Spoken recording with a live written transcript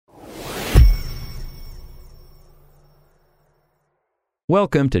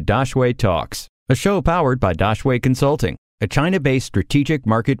Welcome to Daxue Talks, a show powered by Daxue Consulting, a China-based strategic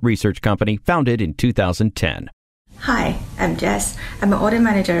market research company founded in 2010. Hi, I'm Jess. I'm an audit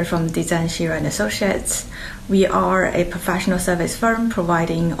manager from Design Shira & Associates. We are a professional service firm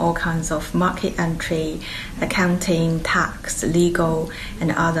providing all kinds of market entry, accounting, tax, legal,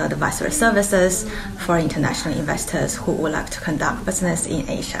 and other advisory services for international investors who would like to conduct business in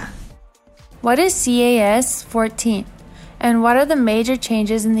Asia. What is CAS 14? And what are the major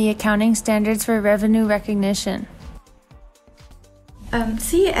changes in the accounting standards for revenue recognition?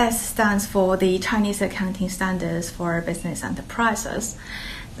 CAS stands for the Chinese Accounting Standards for Business Enterprises.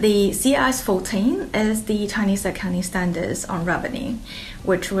 The CAS 14 is the Chinese Accounting Standards on Revenue,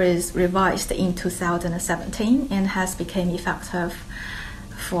 which was revised in 2017 and has become effective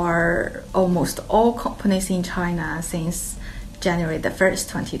for almost all companies in China since January the 1st,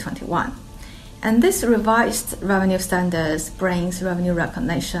 2021. And this revised revenue standards brings revenue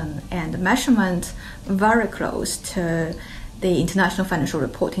recognition and measurement very close to the International Financial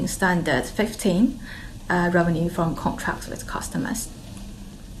Reporting Standard 15, revenue from contracts with customers.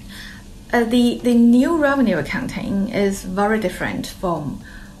 The new revenue accounting is very different from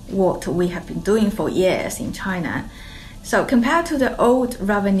what we have been doing for years in China. So compared to the old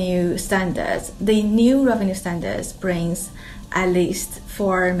revenue standards, the new revenue standards brings at least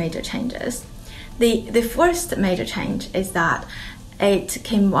 4 major changes. The first major change is that it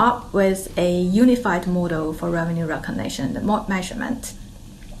came up with a unified model for revenue recognition, the measurement.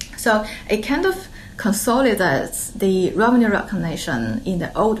 So it kind of consolidates the revenue recognition in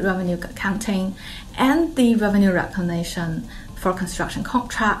the old revenue accounting and the revenue recognition for construction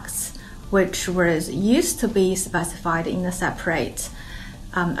contracts, which was used to be specified in a separate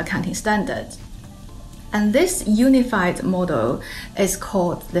accounting standard. And this unified model is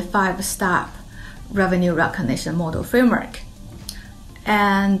called the 5-step revenue recognition model framework.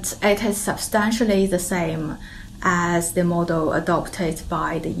 And it is substantially the same as the model adopted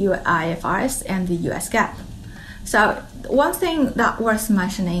by the IFRS and the US GAAP. So one thing that worth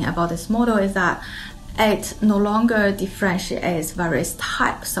mentioning about this model is that it no longer differentiates various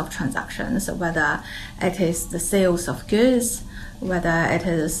types of transactions, whether it is the sales of goods, whether it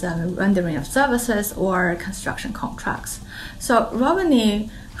is rendering of services or construction contracts. So revenue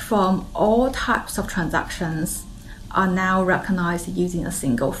from all types of transactions are now recognized using a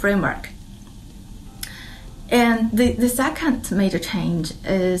single framework. And the second major change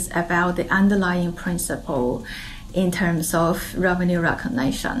is about the underlying principle in terms of revenue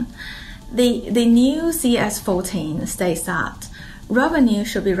recognition. The new CAS 14 states that revenue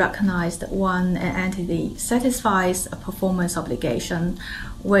should be recognized when an entity satisfies a performance obligation,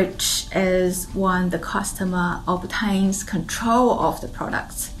 which is when the customer obtains control of the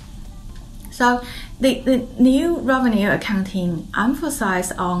products. So the new revenue accounting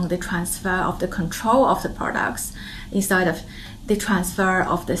emphasizes on the transfer of the control of the products instead of the transfer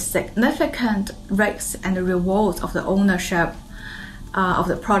of the significant risks and rewards of the ownership of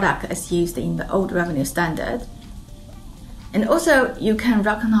the product as used in the old revenue standard. And also, you can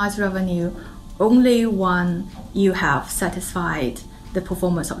recognize revenue only when you have satisfied the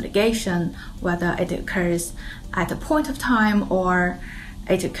performance obligation, whether it occurs at a point of time or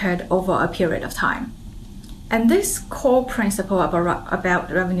it occurred over a period of time. And this core principle about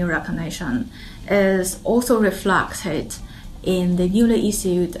revenue recognition is also reflected in the newly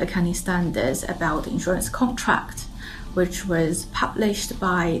issued accounting standards about insurance contract, which was published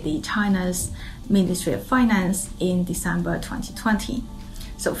by the China's Ministry of Finance in December 2020.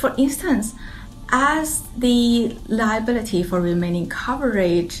 So for instance, as the liability for remaining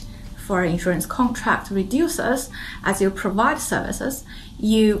coverage for insurance contract reduces as you provide services,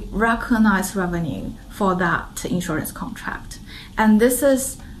 you recognize revenue for that insurance contract. And this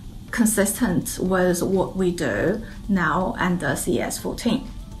is consistent with what we do now under CAS 14.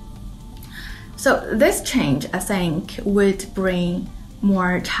 So this change, I think, would bring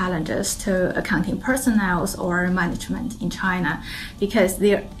more challenges to accounting personnel or management in China, because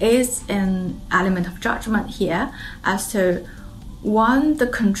there is an element of judgment here as to when the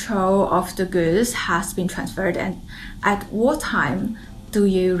control of the goods has been transferred and at what time do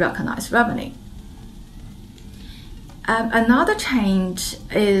you recognize revenue. Another change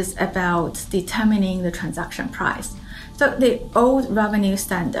is about determining the transaction price. So the old revenue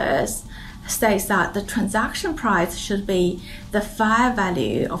standards states that the transaction price should be the fair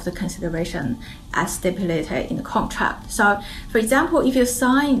value of the consideration as stipulated in the contract. So, for example, if you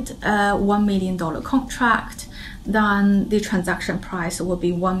signed a $1 million contract, then the transaction price will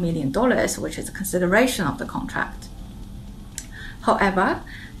be $1 million, which is a consideration of the contract. However,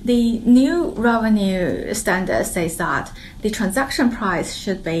 the new revenue standard says that the transaction price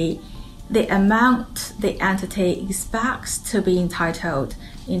should be the amount the entity expects to be entitled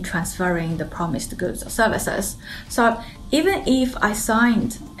in transferring the promised goods or services. So even if I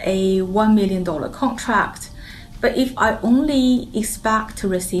signed a $1 million contract, but if I only expect to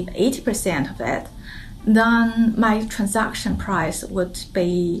receive 80% of it, then my transaction price would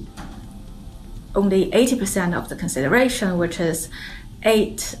be only 80% of the consideration, which is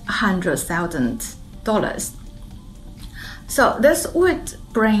 $800,000. So this would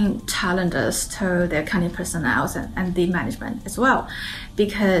bring challenges to the accounting personnel and the management as well,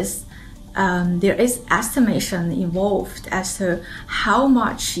 because there is estimation involved as to how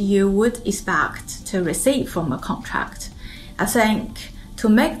much you would expect to receive from a contract. I think to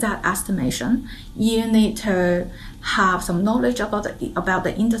make that estimation, you need to have some knowledge about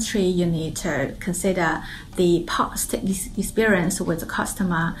the industry. You need to consider the past experience with the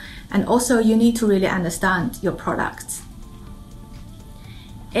customer, and also you need to really understand your products.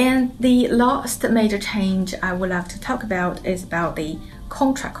 And the last major change I would like to talk about is about the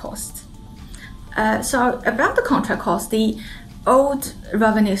contract cost. So about the contract cost, the old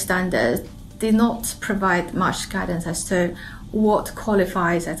revenue standard did not provide much guidance as to what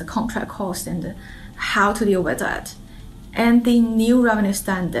qualifies as a contract cost and how to deal with it. And the new revenue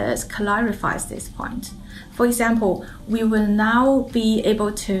standards clarifies this point. For example, we will now be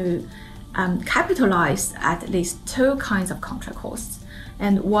able to capitalize at least two kinds of contract costs.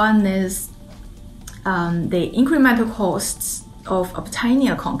 And one is the incremental costs of obtaining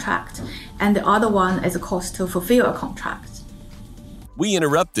a contract, and the other one is a cost to fulfill a contract. We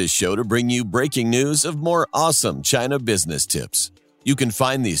interrupt this show to bring you breaking news of more awesome China business tips. You can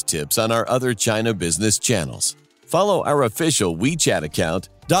find these tips on our other China business channels. Follow our official WeChat account,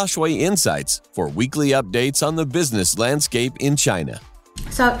 Dashui Insights, for weekly updates on the business landscape in China.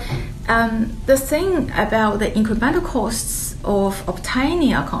 So the thing about the incremental costs of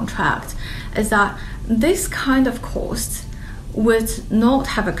obtaining a contract is that this kind of cost would not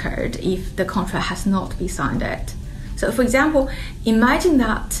have occurred if the contract has not been signed yet. So for example, imagine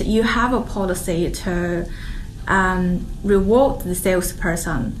that you have a policy to reward the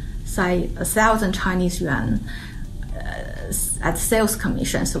salesperson, say 1,000 Chinese yuan at sales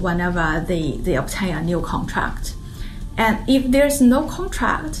commissions whenever they obtain a new contract. And if there's no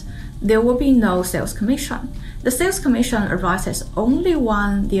contract, there will be no sales commission. The sales commission arises only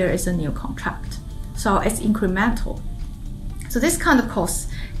when there is a new contract. So it's incremental. So this kind of cost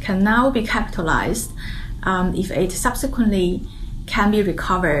can now be capitalized if it subsequently can be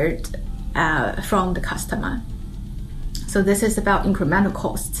recovered from the customer. So this is about incremental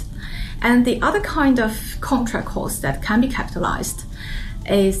costs. And the other kind of contract cost that can be capitalized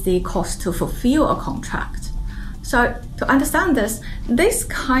is the cost to fulfill a contract. So to understand this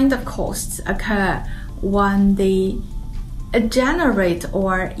kind of costs occur when they generate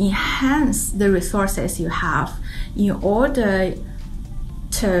or enhance the resources you have in order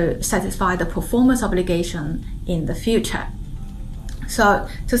to satisfy the performance obligation in the future. So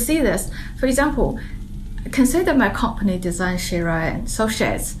to see this, for example, consider my company Design Shira &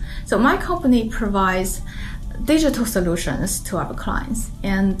 Associates. So my company provides digital solutions to our clients,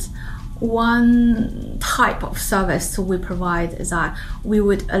 and one type of service we provide is that we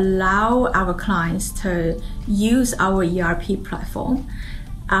would allow our clients to use our ERP platform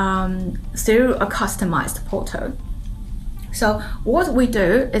through a customized portal. So what we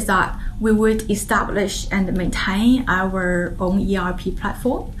do is that we would establish and maintain our own ERP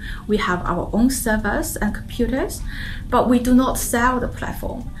platform. We have our own servers and computers, but we do not sell the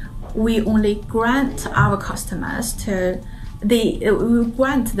platform. We only grant our customers we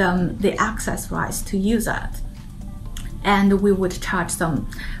grant them the access rights to use it. And we would charge them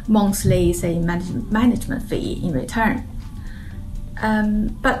monthly, say, management fee in return.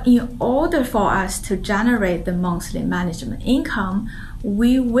 But in order for us to generate the monthly management income,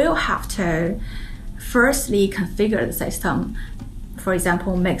 we will have to firstly configure the system. For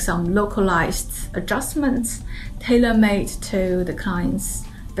example, make some localized adjustments tailor-made to the client's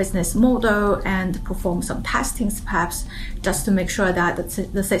business model and perform some testing perhaps just to make sure that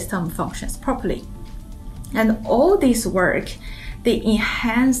the system functions properly. And all this work, they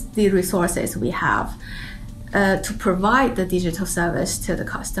enhance the resources we have to provide the digital service to the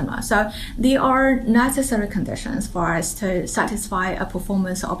customer. So they are necessary conditions for us to satisfy a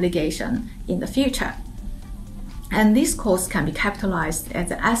performance obligation in the future. And these costs can be capitalized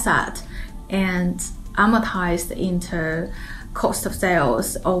as an asset and amortized into cost of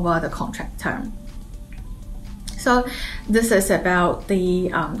sales over the contract term. So this is about the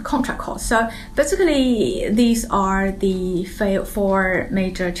contract cost. So basically, these are the 4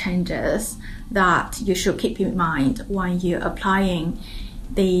 major changes that you should keep in mind when you're applying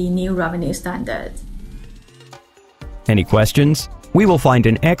the new revenue standard. Any questions? We will find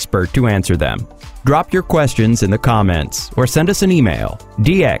an expert to answer them. Drop your questions in the comments or send us an email,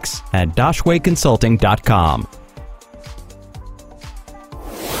 dx@dashwayconsulting.com.